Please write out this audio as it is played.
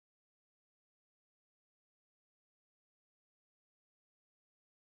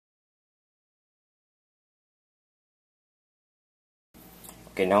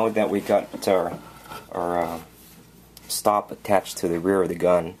Okay, now that we got our stop attached to the rear of the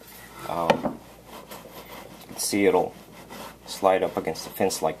gun, you can see it'll slide up against the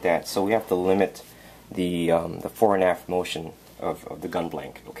fence like that. So we have to limit the fore and aft motion of the gun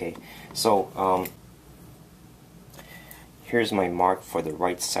blank. Okay, so here's my mark for the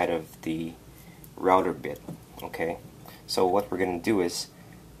right side of the router bit. Okay, so what we're going to do is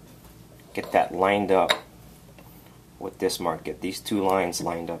get that lined up with this mark. Get these two lines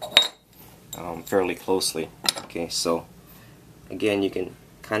lined up fairly closely. Okay, so again, you can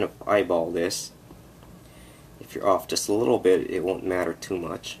kind of eyeball this. If you're off just a little bit, it won't matter too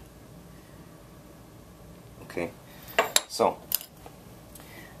much. Okay, so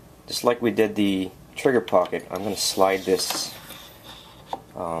just like we did the trigger pocket, I'm going to slide this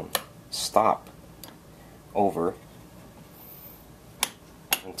stop over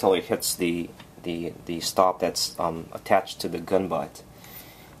until it hits the stop that's attached to the gun butt,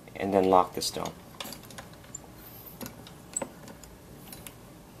 and then lock this down.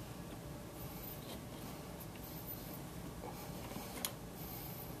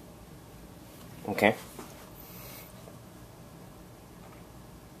 Okay,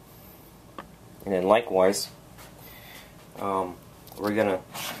 and then likewise we're gonna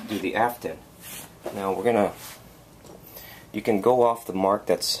do the aft end. Now you can go off the mark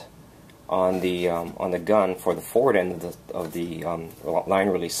that's on the gun for the forward end of the line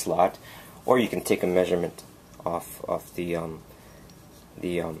release slot, or you can take a measurement off the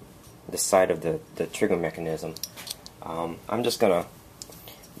side of the trigger mechanism. I'm just gonna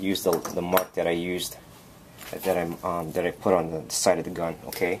use the mark that I used that I put on the side of the gun.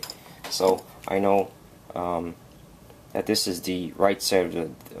 Okay, so I know that this is the right side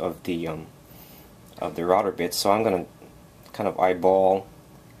of the router bit, so I'm gonna kind of eyeball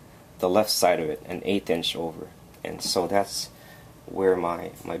the left side of it, an 1/8 inch over, and so that's where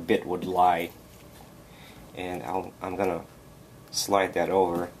my bit would lie, and I'm gonna slide that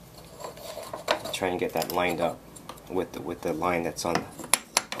over and try and get that lined up with the line that's on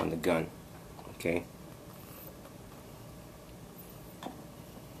the gun. Okay.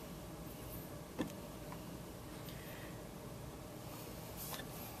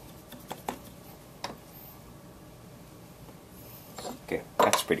 Okay,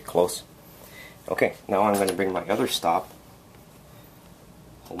 that's pretty close. Okay, now I'm going to bring my other stop,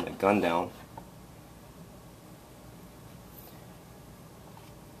 hold my gun down,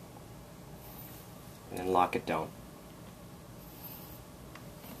 and then lock it down.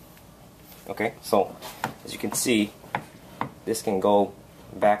 Okay, so as you can see, this can go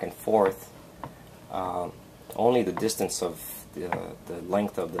back and forth only the distance of the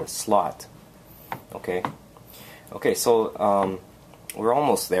length of the slot. Okay, so we're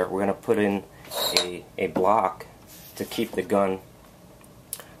almost there. We're going to put in a block to keep the gun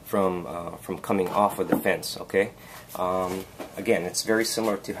from coming off of the fence. Okay, again, it's very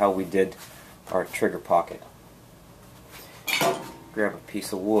similar to how we did our trigger pocket. Grab a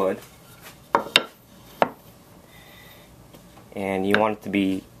piece of wood, and you want it to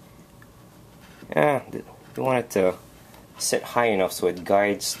be you want it to sit high enough so it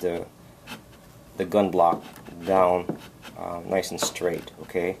guides the gun block down nice and straight.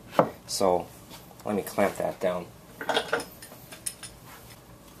 Okay, so let me clamp that down.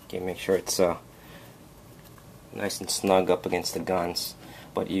 Okay, make sure it's nice and snug up against the guns,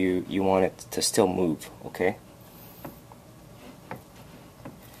 but you want it to still move. Okay,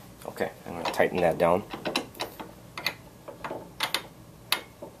 I'm going to tighten that down.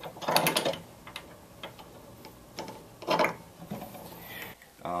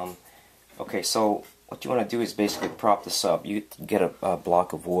 Okay, so what you want to do is basically prop this up. You get a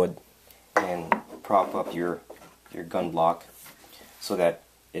block of wood and prop up your gun block so that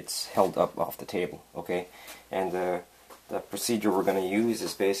it's held up off the table. Okay, and the procedure we're going to use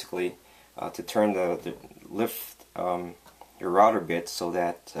is basically to turn lift your router bit so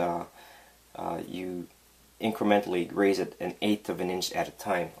that you incrementally raise it 1/8 of an inch at a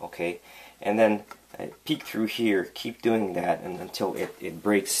time. Okay, and then peek through here. Keep doing that until it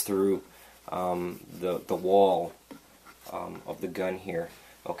breaks through the wall of the gun here.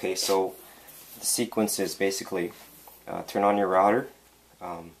 Okay, so the sequence is basically turn on your router,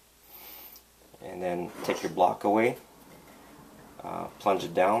 and then take your block away, plunge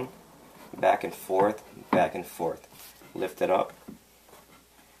it down, back and forth, lift it up.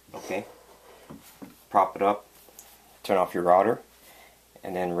 Okay, prop it up, turn off your router,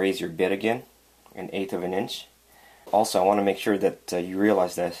 and then raise your bit again 1/8 of an inch. Also, I want to make sure that you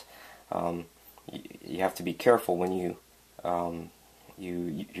realize that you have to be careful when you're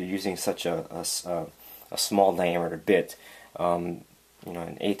using such a small diameter bit. you know,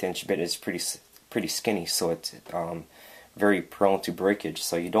 an 1/8 inch bit is pretty skinny, so it's very prone to breakage.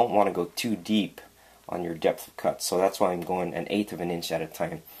 So you don't want to go too deep on your depth of cut. So that's why I'm going 1/8 of an inch at a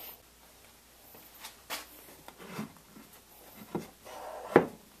time.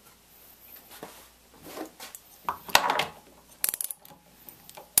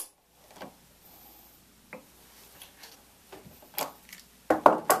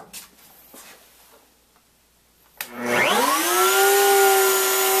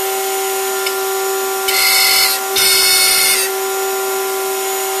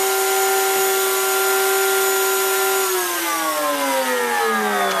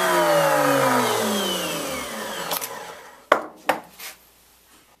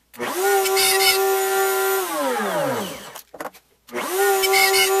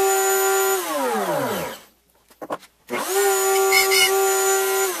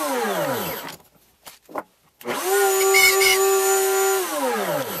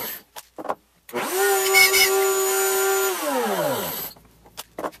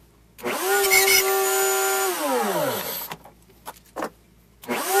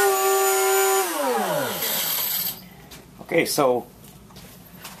 Okay, so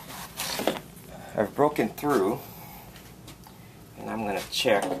I've broken through, and I'm going to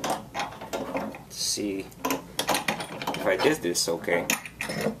check to see if I did this okay.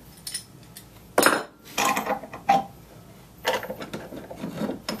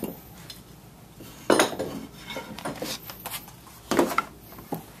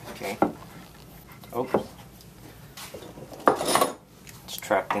 Okay. Oh, it's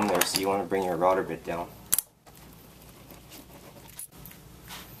trapped in there, so you want to bring your router bit down.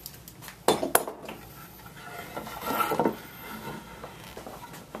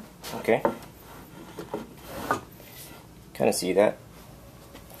 Okay, kind of see that.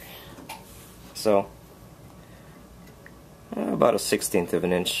 So about a 1/16 of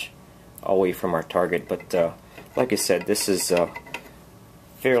an inch away from our target, but like I said, this is a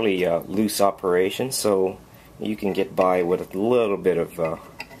fairly loose operation, so you can get by with a little bit of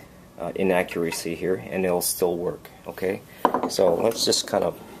inaccuracy here and it'll still work. Okay, so let's just kind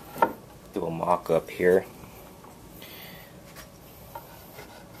of do a mock-up here.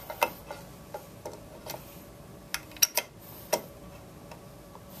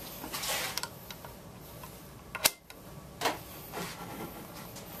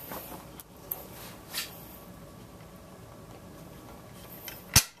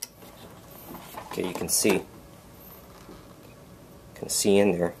 Okay, you can see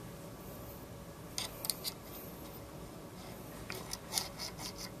in there.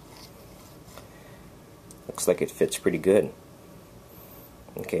 Looks like it fits pretty good.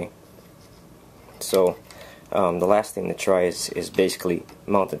 Okay, so the last thing to try is basically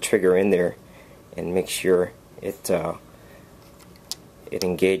mount the trigger in there and make sure it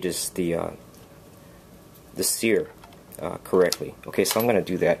engages the sear correctly. Okay, so I'm going to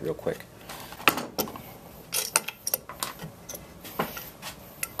do that real quick.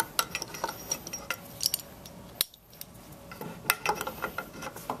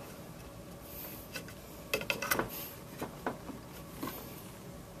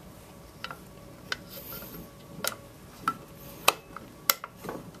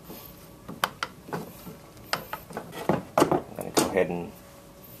 Go ahead and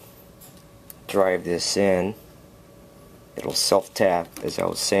drive this in. It'll self-tap, as I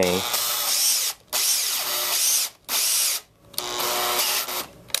was saying.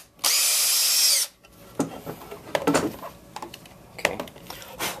 Okay.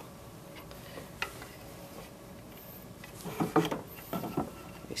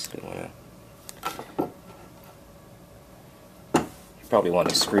 Basically you probably want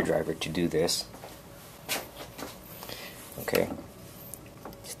a screwdriver to do this. Okay,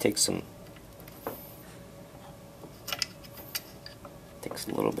 just takes a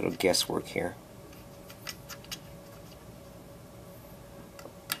little bit of guesswork here.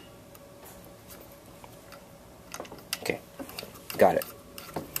 Okay, got it.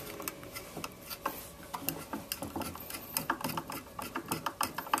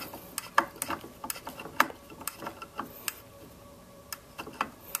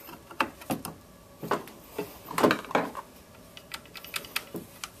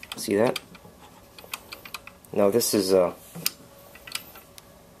 See that? Now this is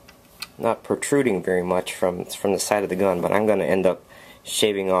not protruding very much from the side of the gun, but I'm going to end up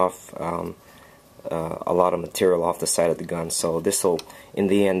shaving off a lot of material off the side of the gun. So this will, in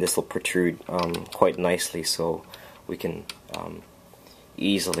the end, this will protrude quite nicely, so we can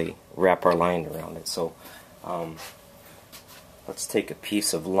easily wrap our line around it. So let's take a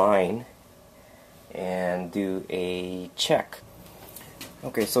piece of line and do a check.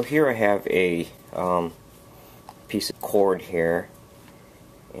 Okay, so here I have a piece of cord here,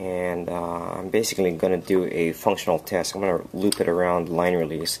 and I'm basically going to do a functional test. I'm going to loop it around line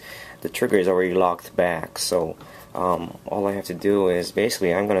release. The trigger is already locked back, so all I have to do is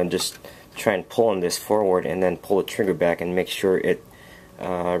basically I'm going to just try and pull on this forward and then pull the trigger back and make sure it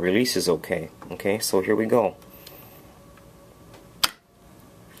releases okay. Okay, so here we go.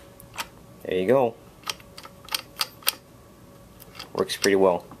 There you go. Works pretty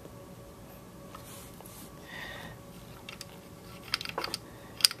well.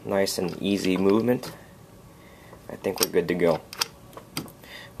 Nice and easy movement. I think we're good to go.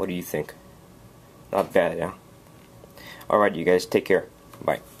 What do you think? Not bad, yeah? Alright, you guys, take care.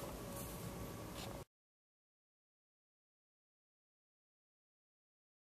 Bye.